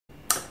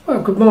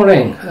Well, good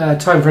morning.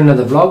 Time for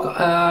another vlog.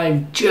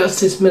 I've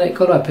just this minute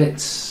got up.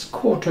 It's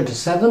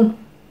 6:45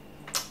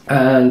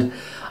 and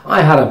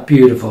I had a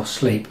beautiful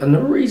sleep. And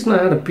the reason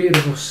I had a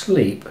beautiful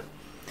sleep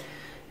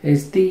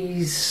is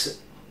this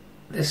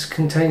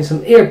contains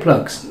some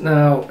earplugs.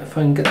 Now, if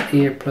I can get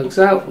the earplugs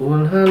out with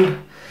one hand.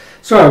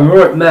 Sorry, I'm a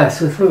right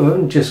mess. I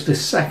just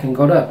this second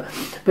got up.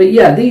 But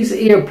yeah, these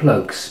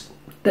earplugs,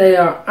 they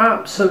are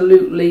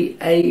absolutely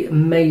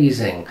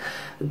amazing.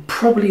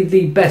 Probably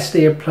the best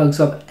earplugs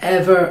I've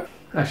ever...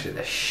 Actually,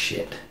 they're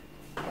shit.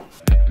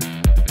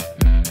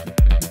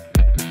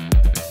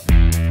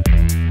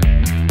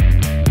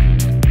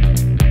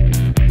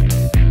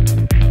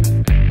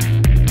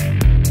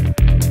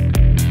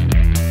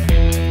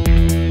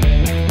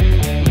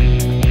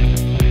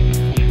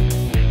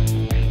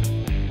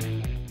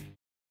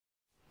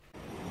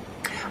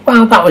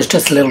 Well, that was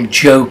just a little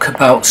joke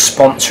about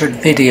sponsored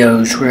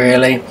videos,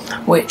 really,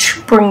 which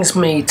brings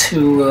me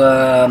to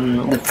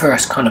the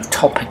first kind of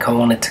topic I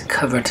wanted to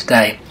cover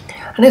today.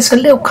 And it's a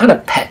little kind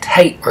of pet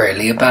hate,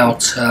 really, about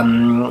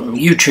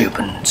YouTube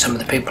and some of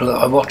the people that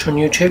I watch on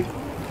YouTube.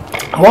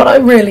 What I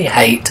really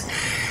hate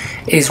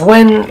is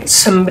when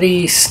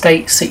somebody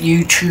states that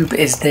YouTube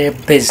is their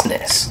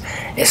business.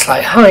 It's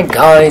like, hi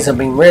guys, I've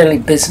been really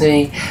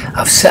busy.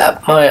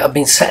 I've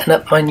been setting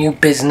up my new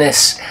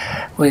business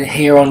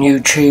here on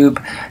YouTube.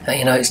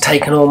 You know, it's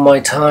taken all my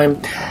time.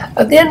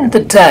 At the end of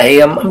the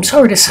day, I'm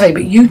sorry to say,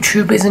 but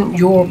YouTube isn't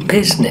your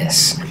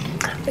business.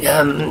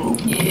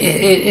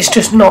 It's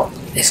just not.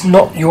 It's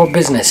not your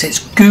business. It's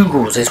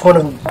Google's. It's one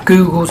of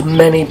Google's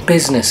many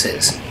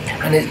businesses,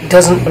 and it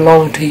doesn't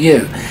belong to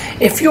you.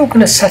 If you're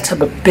going to set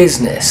up a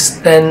business,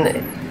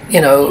 then,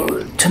 you know,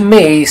 to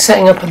me,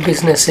 setting up a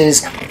business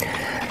is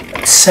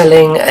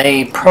selling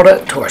a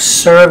product or a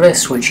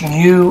service which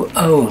you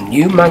own,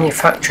 you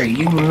manufacture,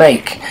 you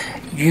make,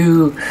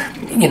 you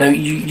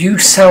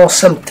sell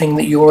something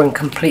that you're in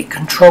complete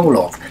control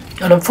of.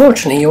 And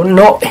unfortunately, you're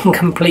not in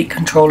complete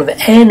control of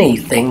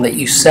anything that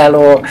you sell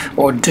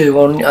or do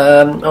on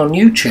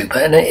YouTube,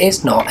 and it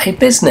is not a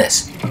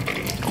business.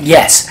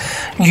 Yes,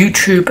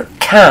 YouTube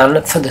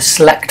can, for the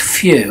select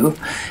few,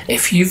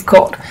 if you've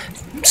got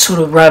sort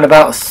of around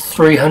about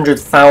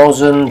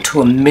 300,000 to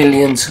 1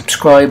 million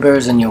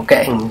subscribers and you're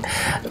getting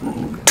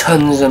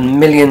tons and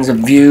millions of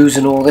views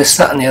and all this,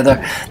 that and the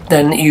other,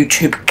 then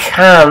YouTube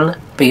can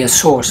be a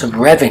source of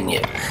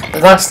revenue.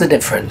 But that's the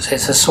difference.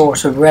 It's a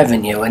source of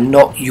revenue and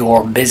not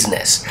your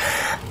business.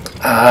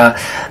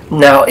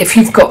 Now, if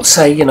you've got,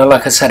 say, you know,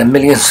 like I said, 1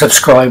 million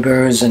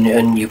subscribers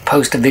and you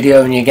post a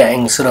video and you're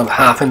getting sort of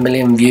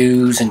 500,000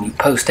 views and you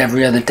post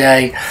every other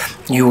day,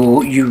 you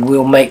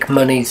will make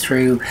money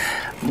through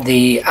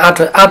the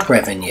ad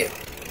revenue.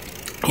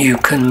 You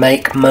can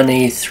make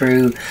money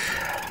through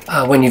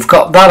when you've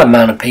got that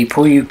amount of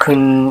people. You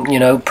can, you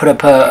know, put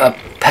up a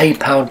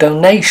PayPal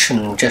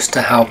donation just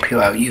to help you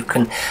out. You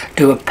can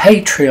do a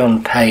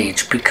Patreon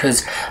page,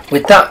 because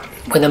with that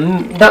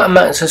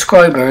amount of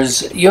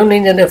subscribers, you only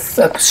need a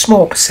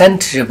small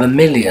percentage of 1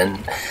 million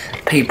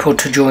people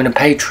to join a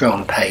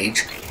Patreon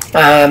page.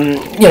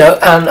 You know,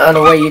 and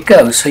away you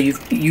go. So you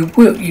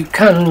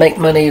can make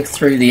money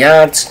through the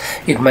ads.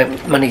 You can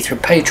make money through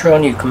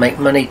Patreon. You can make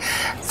money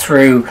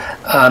through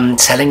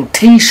selling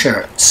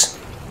T-shirts.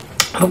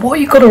 But what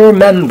you've got to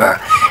remember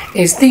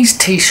is these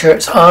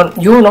T-shirts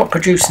you're not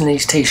producing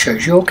these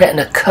T-shirts. You're getting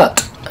a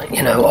cut,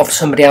 you know, of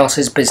somebody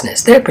else's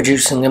business. They're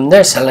producing them,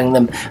 they're selling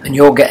them, and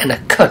you're getting a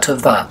cut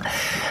of that.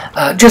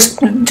 Just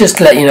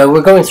to let you know,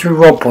 we're going through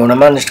Rodborn. I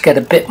managed to get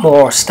a bit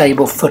more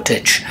stable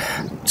footage.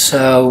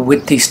 So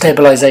with the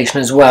stabilisation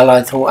as well,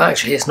 I thought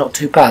actually it's not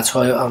too bad.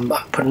 So I'm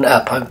putting it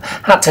up. I've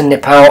had to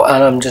nip out,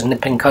 and I'm just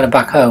nipping kind of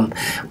back home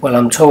while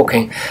I'm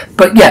talking.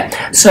 But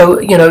yeah, so,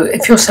 you know,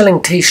 if you're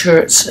selling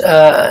T-shirts,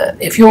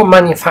 if you're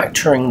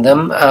manufacturing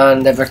them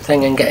and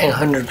everything and getting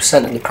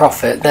 100% of the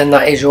profit, then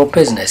that is your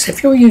business.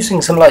 If you're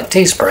using something like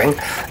Teespring,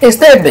 it's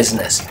their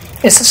business.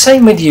 It's the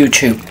same with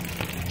YouTube.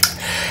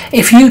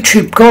 If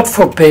YouTube, God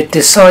forbid,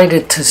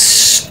 decided to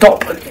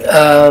stop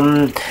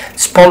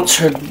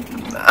sponsored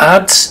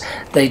ads,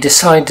 they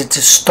decided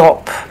to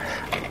stop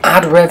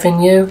ad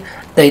revenue,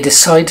 they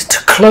decided to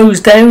close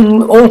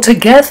down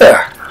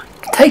altogether,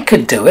 they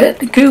could do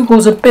it.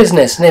 Google's a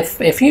business, and if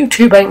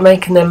YouTube ain't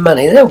making them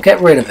money, they'll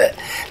get rid of it.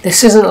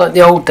 This isn't like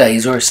the old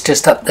days where it's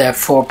just up there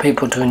for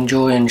people to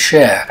enjoy and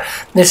share.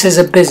 This is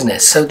a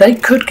business, so they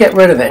could get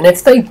rid of it, and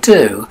if they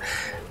do,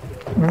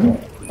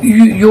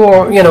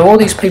 you know, all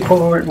these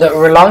people that are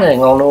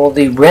relying on all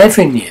the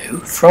revenue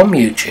from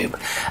YouTube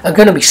are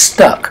going to be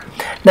stuck.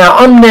 Now,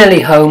 I'm nearly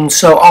home,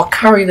 so I'll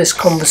carry this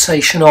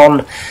conversation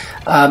on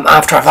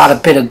after I've had a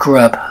bit of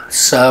grub.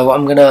 So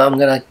I'm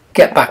gonna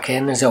get back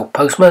in. There's the old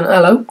postman.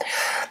 Hello.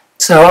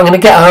 So I'm going to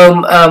get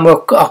home and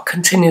I'll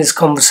continue this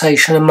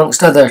conversation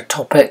amongst other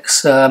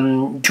topics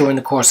during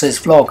the course of this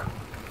vlog.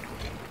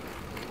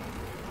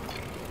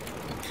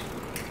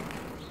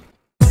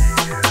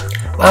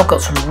 Well, I've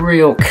got some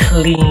real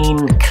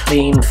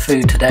clean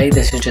food today.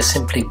 This is just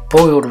simply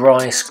boiled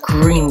rice,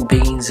 green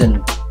beans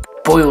and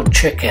boiled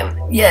chicken.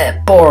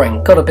 Yeah,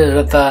 boring. Got a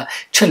bit of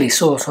chili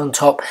sauce on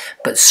top,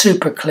 but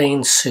super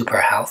clean,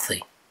 super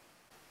healthy.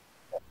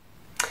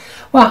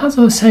 Well, as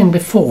I was saying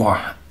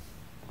before,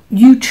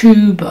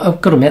 YouTube,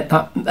 I've got to admit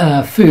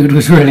that food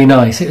was really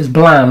nice. It was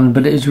bland,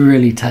 but it was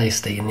really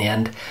tasty in the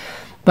end.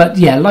 But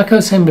yeah, like I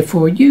was saying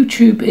before,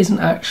 YouTube isn't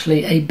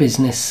actually a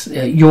business,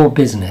 your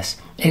business.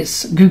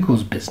 It's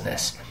Google's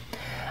business.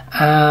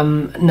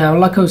 Now,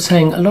 like I was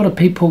saying, a lot of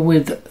people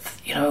with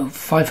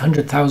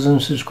 500,000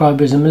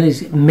 subscribers, a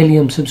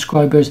million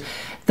subscribers,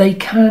 they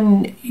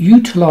can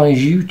utilize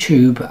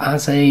YouTube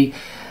as a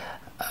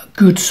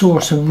good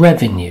source of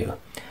revenue.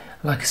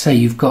 Like I say,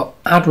 you've got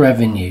ad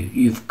revenue,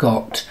 you've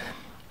got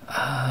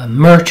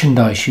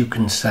merchandise you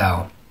can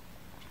sell,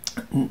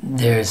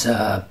 there's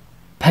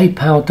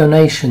PayPal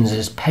donations,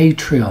 there's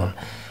Patreon,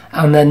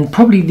 and then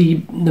probably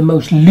the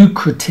most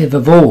lucrative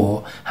of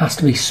all has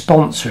to be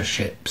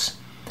sponsorships.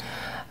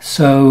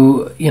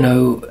 So,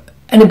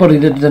 anybody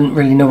that doesn't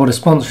really know what a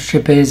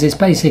sponsorship is, it's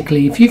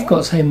basically if you've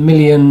got, say, 1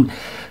 million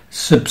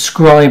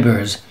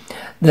subscribers,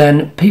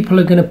 then people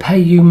are going to pay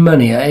you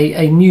money.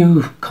 A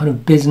new kind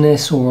of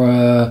business or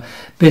a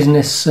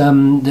business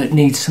that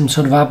needs some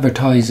sort of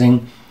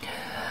advertising,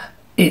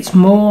 it's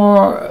much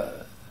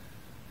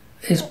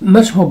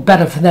more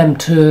better for them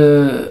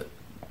to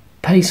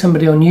pay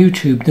somebody on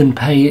YouTube than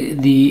pay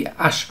the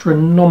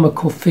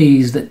astronomical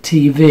fees that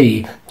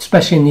TV,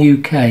 especially in the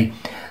UK,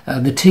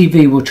 the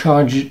TV will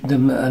charge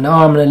them an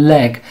arm and a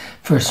leg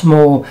for a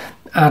small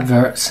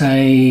advert,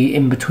 say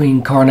in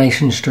between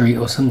Coronation Street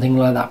or something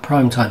like that,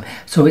 prime time.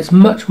 So it's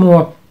much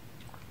more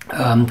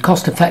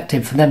cost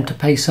effective for them to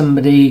pay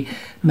somebody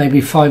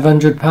maybe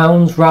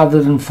 £500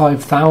 rather than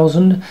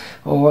 5,000,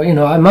 or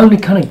I'm only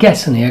kind of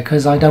guessing here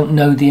because I don't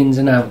know the ins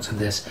and outs of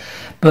this,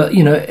 but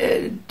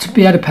to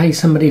be able to pay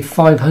somebody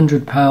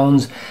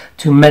 £500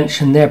 to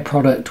mention their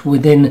product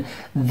within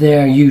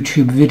their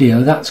YouTube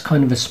video, that's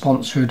kind of a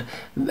sponsored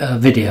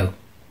video.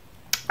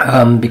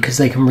 Because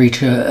they can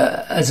reach,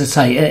 as I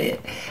say,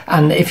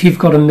 and if you've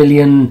got 1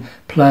 million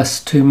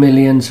plus 2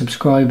 million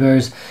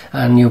subscribers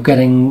and you're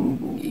getting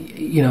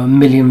 1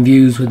 million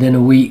views within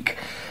a week,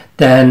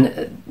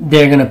 then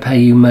they're going to pay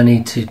you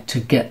money to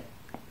get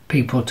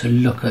people to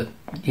look at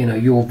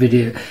your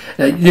video,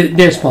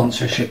 their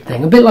sponsorship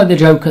thing. A bit like the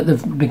joke at the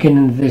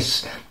beginning of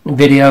this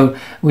video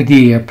with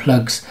the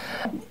earplugs.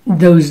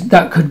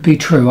 That could be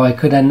true. I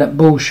could end up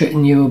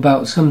bullshitting you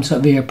about some sort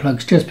of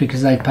earplugs just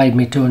because they paid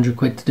me 200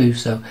 quid to do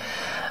so.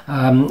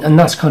 And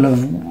that's kind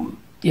of,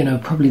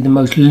 probably the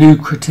most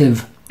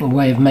lucrative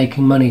way of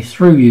making money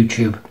through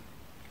YouTube.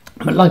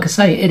 But like I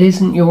say, it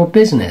isn't your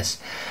business.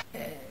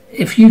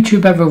 If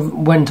YouTube ever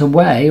went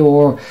away,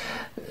 or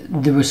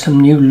there was some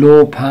new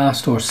law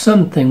passed or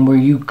something where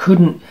you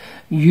couldn't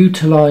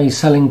utilize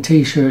selling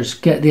t-shirts,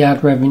 get the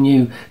ad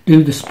revenue,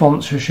 do the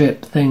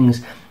sponsorship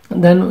things,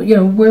 then what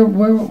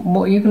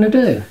are you going to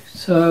do?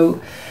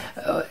 So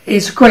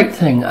it's a great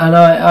thing, and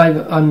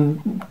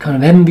I'm kind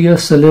of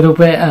envious a little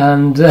bit,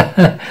 and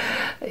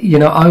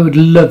I would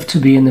love to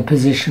be in the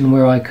position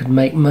where I could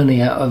make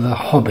money out of a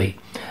hobby,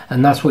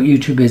 and that's what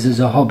YouTube is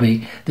a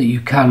hobby that you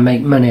can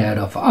make money out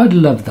of. I'd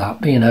love that,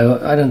 but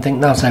I don't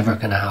think that's ever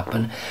going to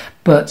happen.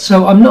 But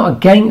so I'm not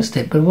against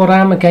it, but what I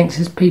am against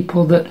is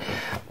people that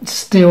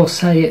still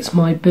say it's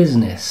my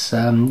business,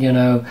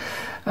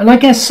 And I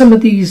guess some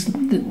of these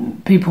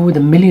people with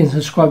 1 million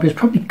subscribers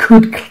probably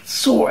could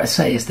sort of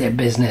say it's their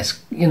business,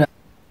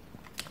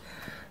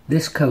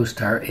 This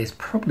coaster is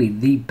probably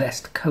the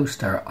best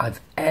coaster I've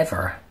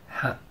ever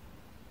had.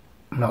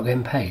 I'm not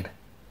getting paid.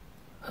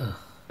 Ugh.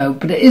 No,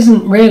 but it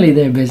isn't really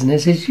their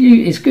business,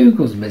 it's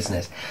Google's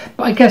business.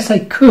 But I guess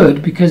they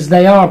could, because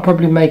they are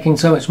probably making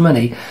so much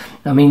money.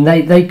 I mean,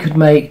 they could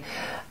make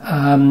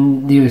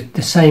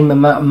the same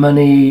amount of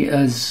money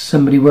as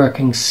somebody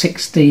working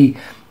 60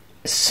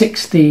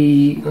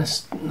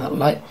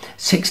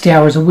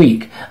 hours a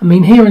week. I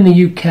mean, here in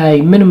the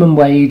UK, minimum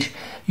wage,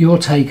 you'll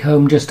take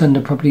home just under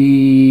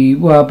probably,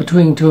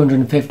 between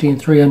 £250 and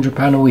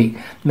 £300 a week,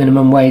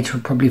 minimum wage for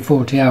probably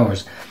 40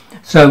 hours.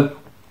 So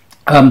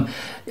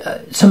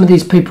some of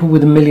these people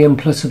with 1 million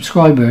plus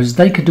subscribers,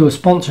 they could do a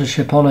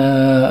sponsorship on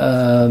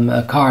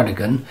a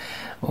cardigan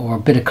or a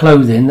bit of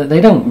clothing that they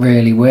don't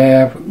really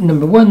wear.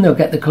 Number one, they'll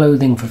get the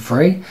clothing for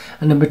free,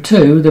 and number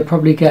two, they'll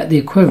probably get the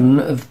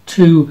equivalent of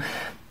two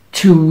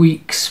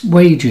weeks'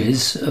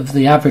 wages of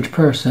the average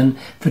person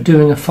for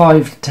doing a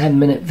 5 to 10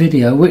 minute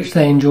video, which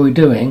they enjoy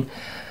doing.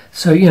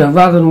 So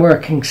rather than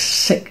working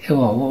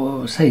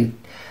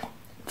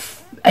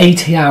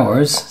 80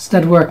 hours,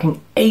 instead of working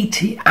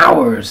 80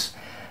 hours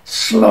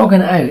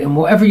slogging out in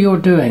whatever you're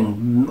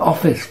doing,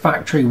 office,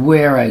 factory,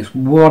 warehouse,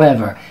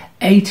 whatever,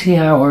 80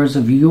 hours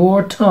of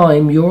your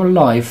time, your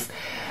life,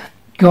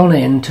 gone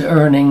into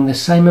earning the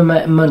same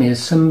amount of money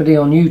as somebody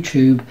on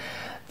YouTube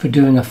for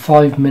doing a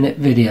 5-minute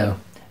video.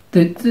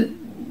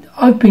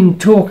 I've been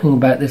talking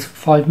about this for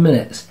 5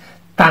 minutes.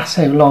 That's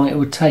how long it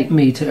would take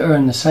me to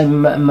earn the same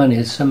amount of money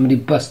as somebody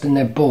busting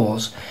their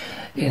balls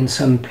in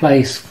some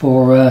place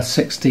for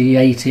 60,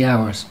 80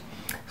 hours.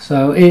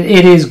 So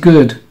it is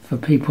good for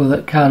people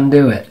that can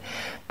do it.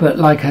 But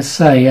like I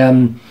say,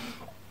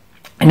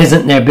 it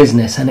isn't their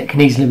business, and it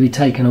can easily be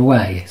taken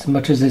away. As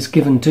much as it's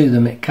given to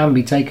them, it can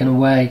be taken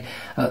away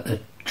at the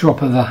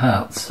drop of a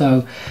hat.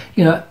 So,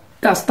 you know,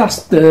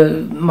 that's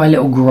my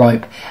little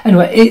gripe.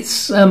 Anyway,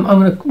 I'm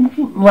going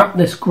to wrap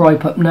this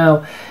gripe up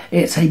now.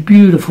 It's a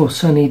beautiful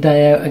sunny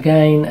day out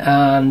again,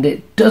 and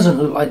it doesn't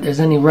look like there's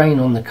any rain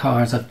on the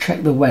cars. I've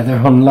checked the weather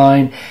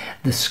online.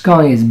 The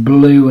sky is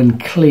blue and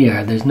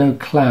clear. There's no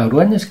cloud.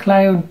 When there's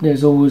cloud,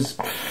 there's always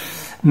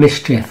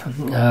mischief,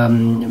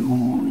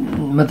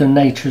 Mother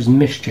Nature's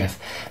mischief.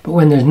 But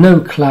when there's no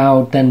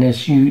cloud, then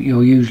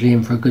you're usually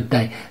in for a good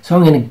day. So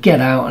I'm going to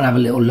get out and have a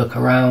little look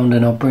around,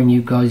 and I'll bring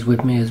you guys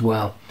with me as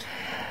well.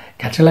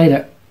 Catch you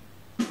later.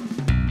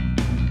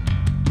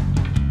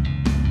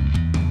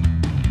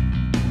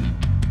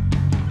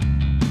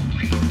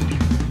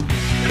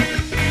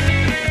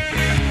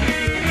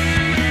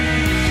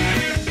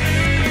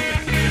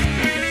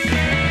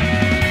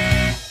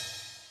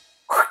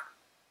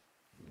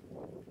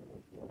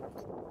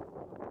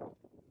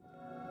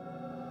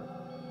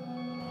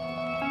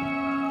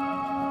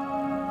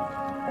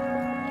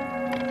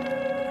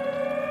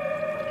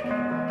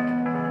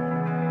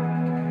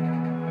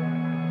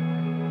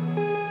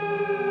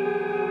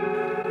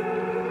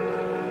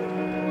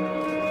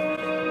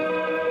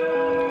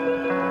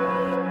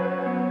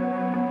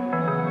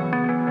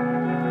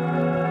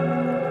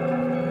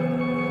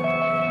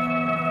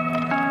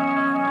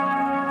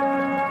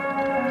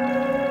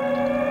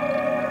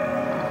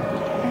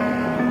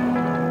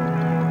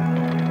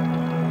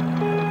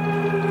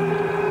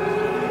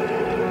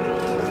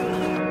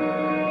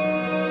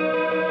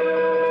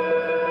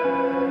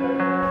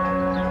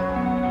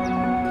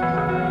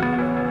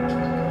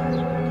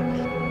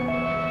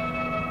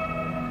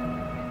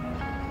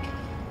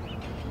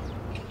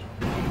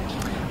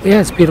 Yeah,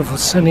 it's a beautiful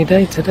sunny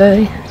day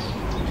today. I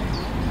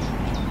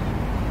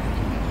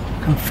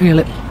can feel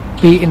it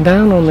beating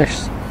down on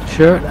this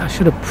shirt. I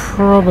should have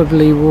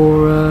probably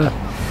wore a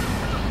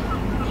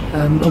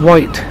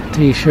white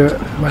t-shirt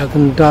rather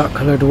than a dark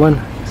coloured one,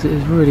 because it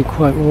is really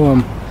quite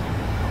warm.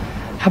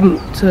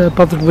 Haven't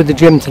bothered with the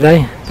gym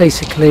today.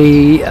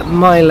 Basically,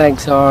 my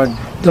legs are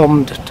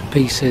domed to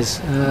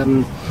pieces.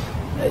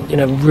 You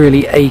know,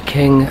 really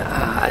aching.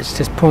 It's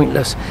just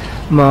pointless.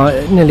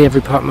 Nearly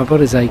every part of my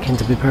body's aching,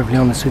 to be perfectly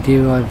honest with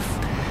you. I've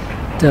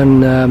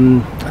done,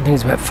 I think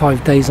it's about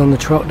 5 days on the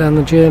trot down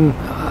the gym,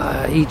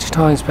 each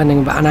time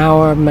spending about an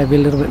hour, maybe a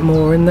little bit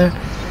more in there.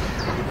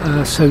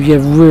 So yeah,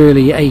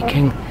 really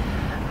aching,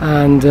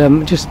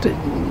 and just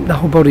the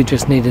whole body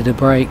just needed a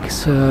break.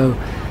 So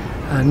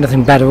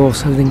nothing better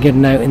also than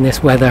getting out in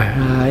this weather.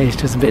 It's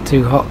just a bit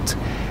too hot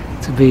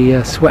to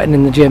be sweating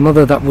in the gym,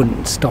 although that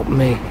wouldn't stop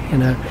me, you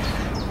know.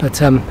 But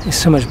it's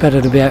so much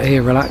better to be out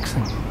here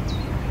relaxing.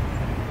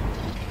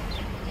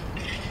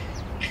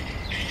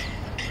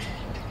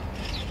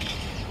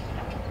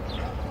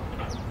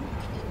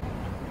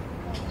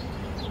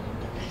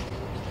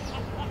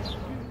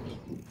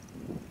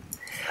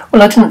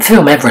 Well, I didn't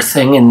film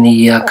everything in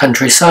the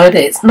countryside.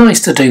 It's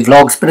nice to do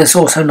vlogs, but it's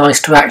also nice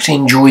to actually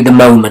enjoy the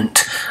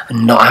moment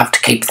and not have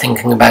to keep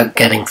thinking about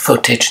getting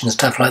footage and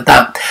stuff like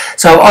that.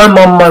 So I'm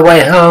on my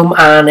way home,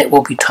 and it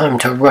will be time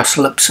to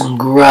rustle up some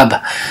grub.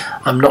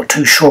 I'm not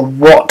too sure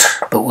what,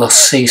 but we'll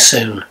see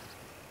soon.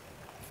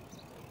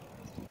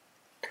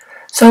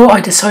 So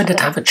I decided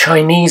to have a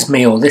Chinese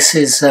meal. This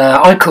is,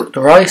 I cooked the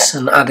rice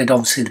and added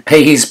obviously the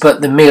peas,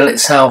 but the meal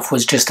itself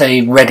was just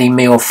a ready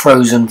meal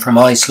frozen from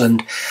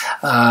Iceland.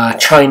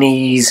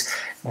 Chinese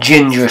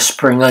ginger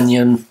spring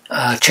onion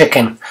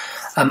chicken.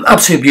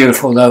 Absolutely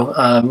beautiful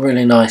though,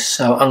 really nice,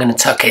 so I'm going to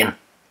tuck in.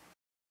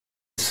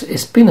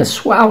 It's been a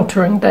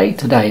sweltering day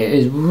today. It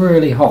is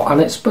really hot,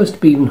 and it's supposed to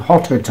be even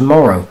hotter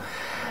tomorrow.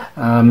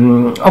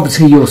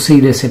 Obviously you'll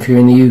see this if you're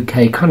in the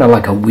UK kind of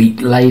like a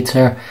week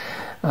later.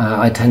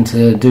 I tend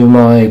to do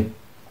my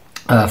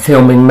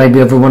filming maybe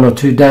over 1 or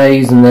 2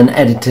 days, and then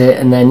edit it,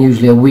 and then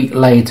usually a week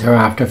later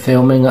after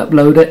filming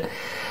upload it.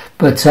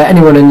 But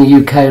anyone in the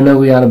UK know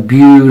we had a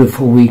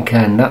beautiful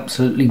weekend,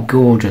 absolutely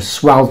gorgeous,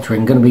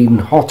 sweltering, going to be even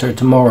hotter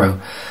tomorrow.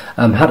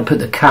 Had to put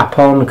the cap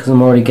on because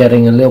I'm already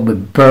getting a little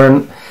bit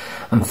burnt.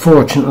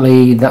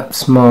 Unfortunately,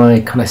 that's my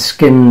kind of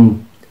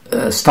skin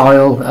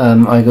style.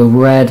 I go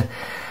red.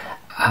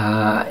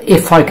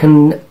 If I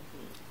can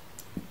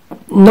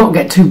not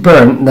get too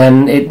burnt,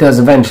 then it does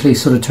eventually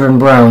sort of turn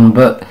brown,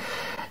 but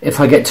if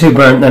I get too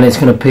burnt, then it's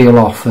going to peel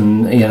off,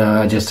 and you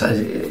know,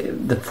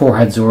 the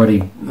forehead's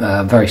already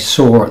very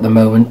sore at the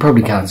moment.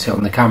 Probably can't see it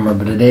on the camera,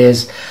 but it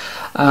is.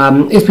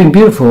 It's been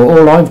beautiful.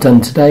 All I've done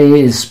today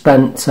is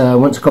spent,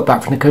 once I got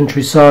back from the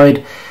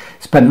countryside,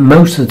 spent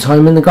most of the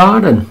time in the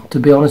garden, to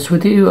be honest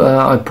with you.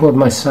 I poured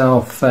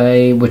myself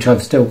which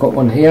I've still got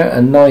one here,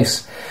 a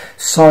nice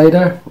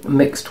cider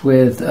mixed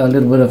with a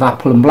little bit of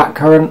apple and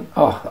blackcurrant.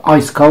 Oh,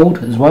 ice cold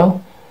as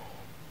well.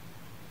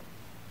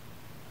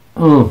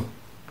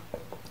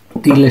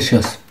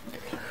 Delicious.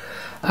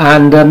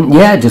 And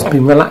yeah, just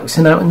been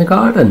relaxing out in the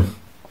garden.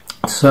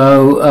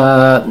 So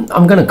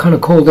I'm going to kind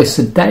of call this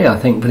a day, I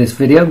think, for this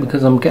video,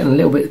 because I'm getting a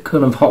little bit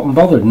kind of hot and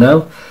bothered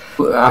now.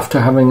 After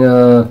having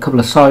a couple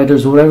of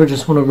ciders or whatever,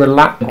 just want to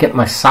relax, get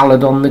my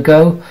salad on the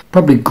go.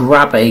 Probably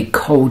grab a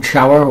cold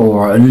shower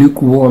or a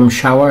lukewarm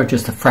shower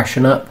just to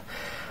freshen up.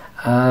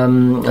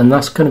 And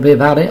that's going to be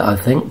about it, I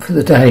think, for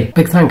the day.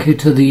 Big thank you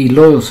to the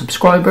loyal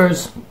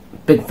subscribers.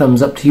 Big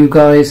thumbs up to you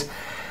guys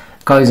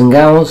and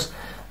gals.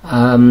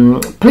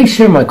 Please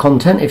share my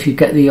content if you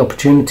get the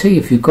opportunity.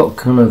 If you've got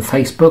kind of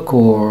Facebook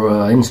or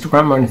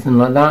Instagram or anything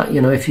like that,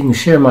 you know, if you can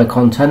share my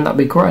content, that'd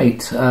be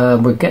great.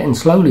 We're getting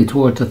slowly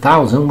towards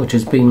 1,000, which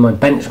has been my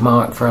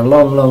benchmark for a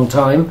long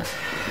time.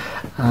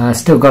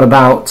 Still got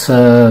about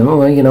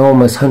you know,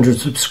 almost 100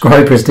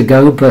 subscribers to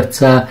go,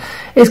 but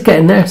it's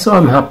getting there, so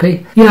I'm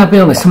happy. Yeah, I'll be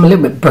honest, I'm a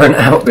little bit burnt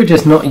out. We're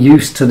just not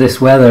used to this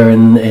weather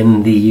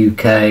in the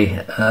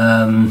UK.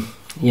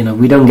 You know,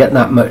 we don't get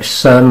that much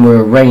sun.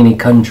 We're a rainy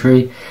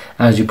country,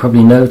 as you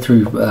probably know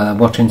through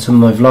watching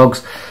some of my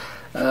vlogs.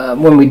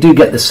 When we do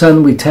get the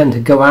sun, we tend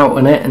to go out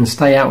on it and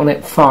stay out on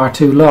it far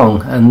too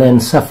long and then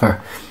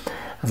suffer.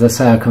 As I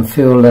say, I can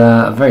feel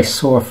a very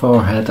sore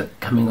forehead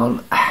coming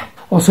on.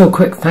 Also, a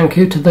quick thank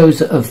you to those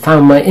that have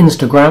found my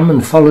Instagram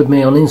and followed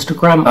me on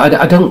Instagram.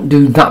 I don't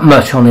do that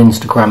much on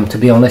Instagram, to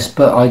be honest,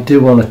 but I do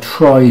want to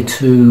try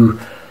to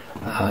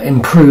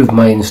improve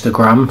my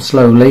Instagram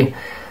slowly.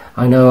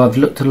 I know I've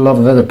looked at a lot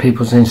of other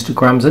people's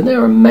Instagrams and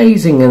they're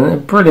amazing and they're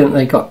brilliant.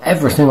 They got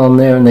everything on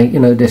there, and they, you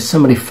know, there's so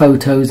many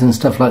photos and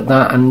stuff like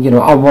that. And you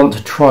know, I want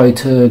to try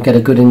to get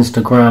a good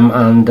Instagram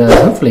and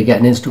hopefully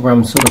get an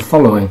Instagram sort of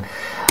following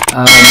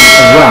as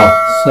well.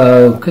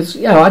 So, because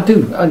yeah, I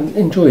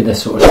enjoy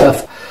this sort of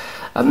stuff.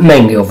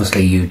 Mainly,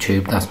 obviously,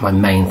 YouTube. That's my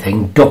main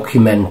thing.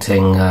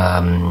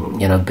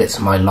 Documenting, you know, bits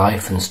of my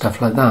life and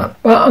stuff like that.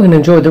 Well, I'm going to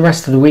enjoy the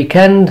rest of the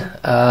weekend.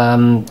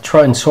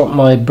 Try and sort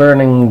my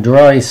burning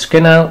dry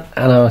skin out,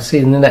 and I'll see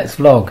you in the next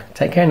vlog.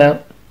 Take care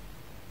now.